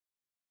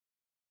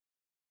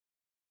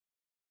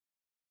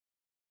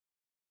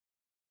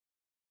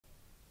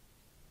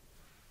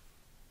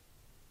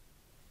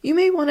You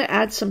may want to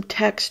add some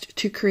text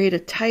to create a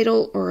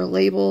title or a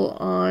label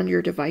on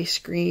your device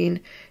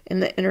screen in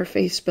the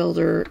interface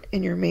builder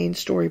in your main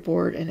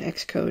storyboard in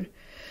Xcode.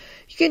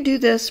 You can do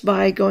this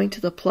by going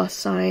to the plus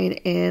sign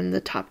in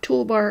the top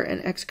toolbar in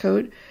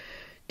Xcode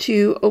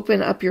to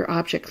open up your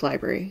object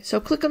library. So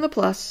click on the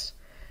plus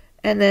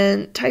and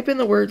then type in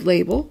the word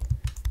label.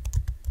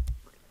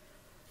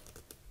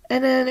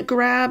 And then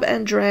grab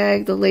and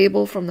drag the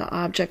label from the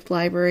object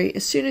library.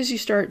 As soon as you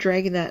start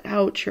dragging that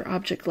out, your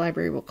object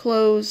library will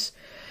close.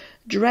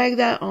 Drag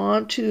that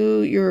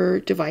onto your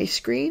device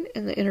screen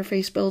in the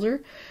interface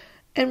builder.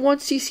 And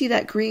once you see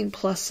that green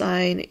plus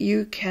sign,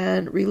 you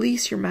can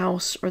release your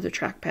mouse or the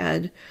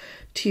trackpad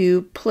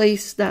to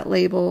place that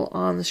label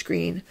on the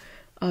screen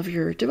of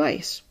your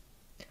device.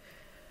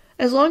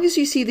 As long as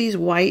you see these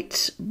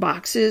white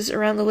boxes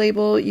around the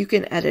label, you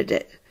can edit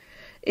it.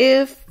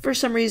 If for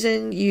some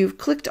reason you've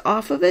clicked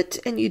off of it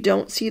and you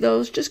don't see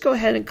those, just go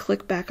ahead and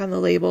click back on the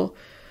label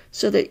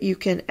so that you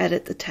can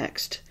edit the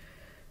text.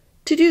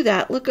 To do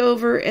that, look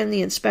over in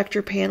the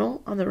inspector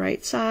panel on the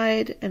right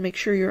side and make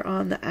sure you're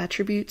on the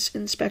attributes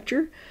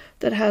inspector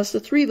that has the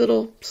three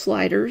little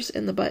sliders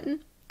in the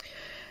button.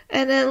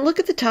 And then look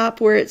at the top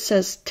where it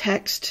says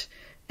text,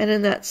 and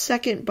in that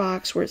second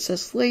box where it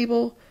says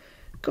label,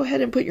 go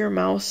ahead and put your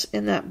mouse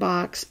in that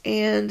box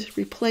and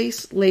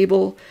replace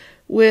label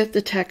with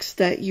the text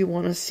that you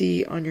want to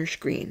see on your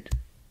screen.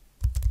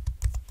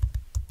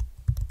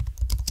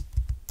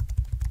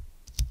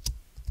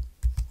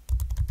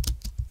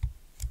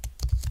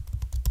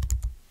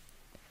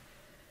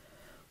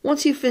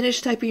 Once you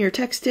finish typing your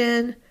text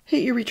in,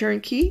 hit your return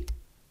key,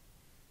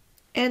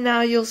 and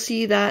now you'll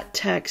see that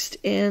text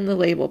in the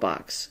label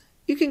box.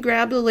 You can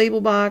grab the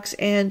label box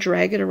and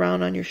drag it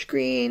around on your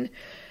screen.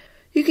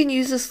 You can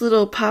use this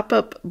little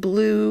pop-up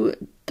blue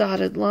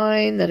dotted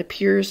line that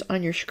appears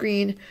on your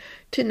screen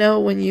to know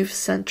when you've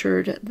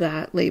centered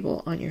that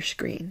label on your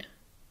screen.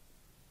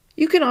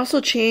 You can also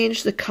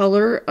change the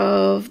color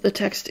of the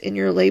text in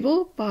your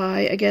label by,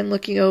 again,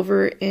 looking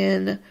over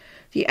in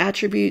the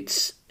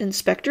Attributes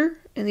Inspector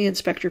in the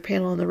Inspector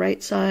panel on the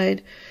right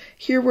side.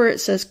 Here where it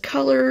says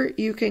color,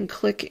 you can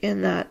click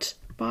in that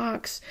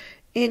box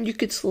and you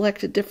could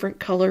select a different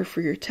color for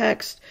your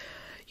text.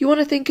 You want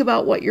to think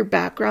about what your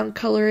background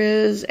color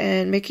is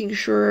and making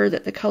sure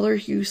that the color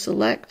you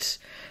select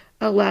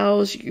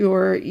allows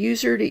your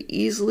user to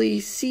easily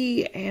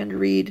see and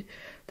read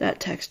that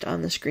text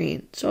on the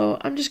screen. So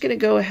I'm just going to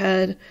go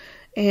ahead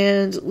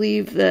and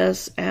leave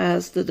this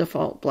as the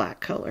default black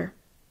color.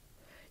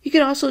 You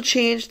can also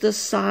change the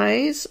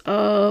size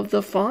of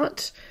the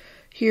font.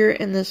 Here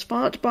in this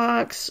font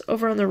box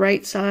over on the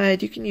right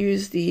side, you can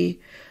use the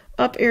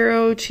up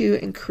arrow to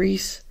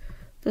increase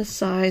the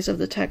size of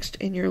the text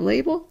in your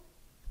label.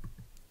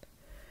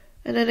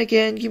 And then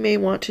again, you may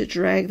want to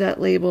drag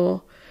that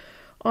label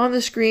on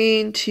the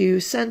screen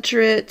to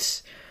center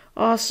it.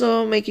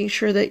 Also making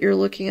sure that you're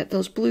looking at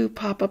those blue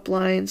pop-up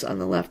lines on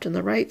the left and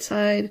the right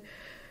side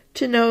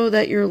to know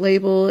that your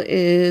label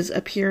is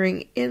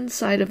appearing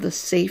inside of the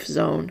safe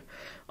zone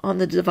on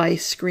the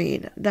device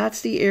screen.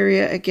 That's the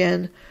area,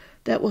 again,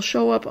 that will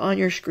show up on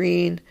your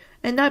screen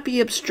and not be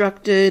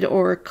obstructed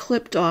or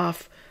clipped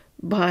off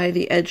by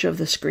the edge of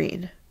the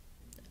screen.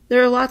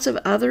 There are lots of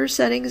other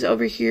settings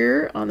over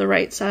here on the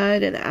right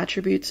side in the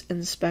Attributes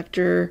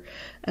Inspector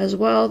as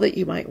well that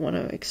you might want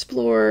to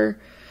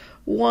explore.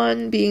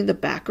 One being the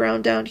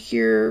background down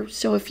here.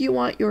 So if you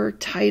want your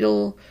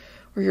title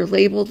or your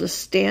label to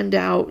stand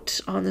out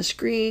on the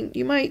screen,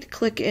 you might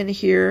click in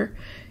here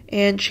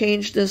and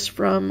change this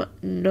from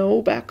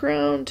no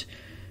background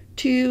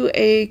to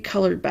a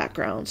colored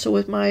background. So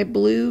with my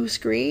blue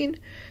screen,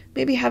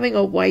 maybe having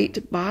a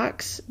white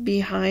box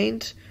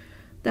behind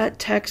that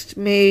text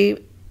may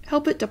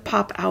help it to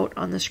pop out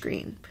on the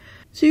screen.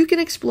 So you can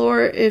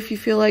explore if you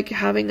feel like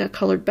having a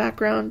colored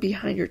background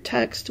behind your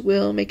text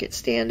will make it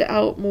stand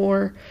out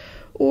more,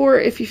 or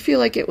if you feel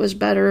like it was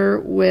better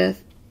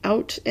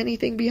without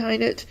anything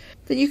behind it,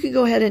 then you can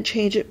go ahead and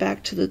change it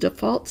back to the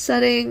default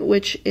setting,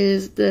 which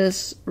is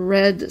this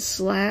red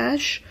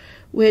slash,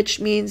 which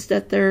means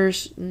that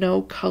there's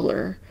no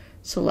color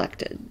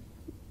selected.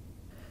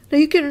 Now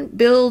you can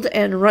build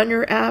and run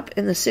your app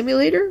in the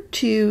simulator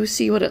to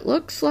see what it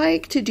looks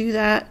like. To do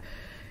that,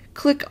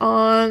 click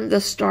on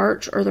the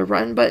Start or the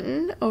Run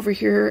button over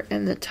here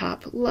in the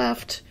top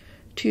left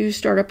to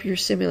start up your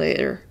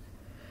simulator.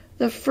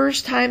 The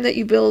first time that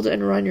you build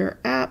and run your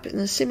app in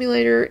the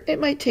simulator,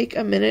 it might take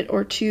a minute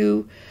or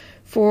two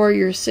for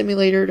your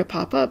simulator to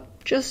pop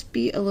up. Just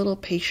be a little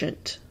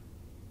patient.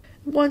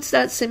 Once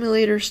that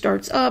simulator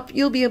starts up,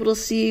 you'll be able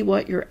to see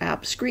what your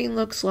app screen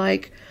looks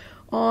like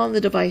on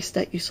the device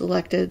that you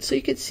selected, so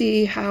you can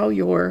see how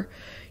your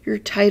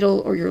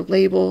title or your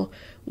label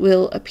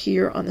will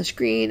appear on the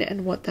screen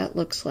and what that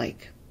looks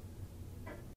like.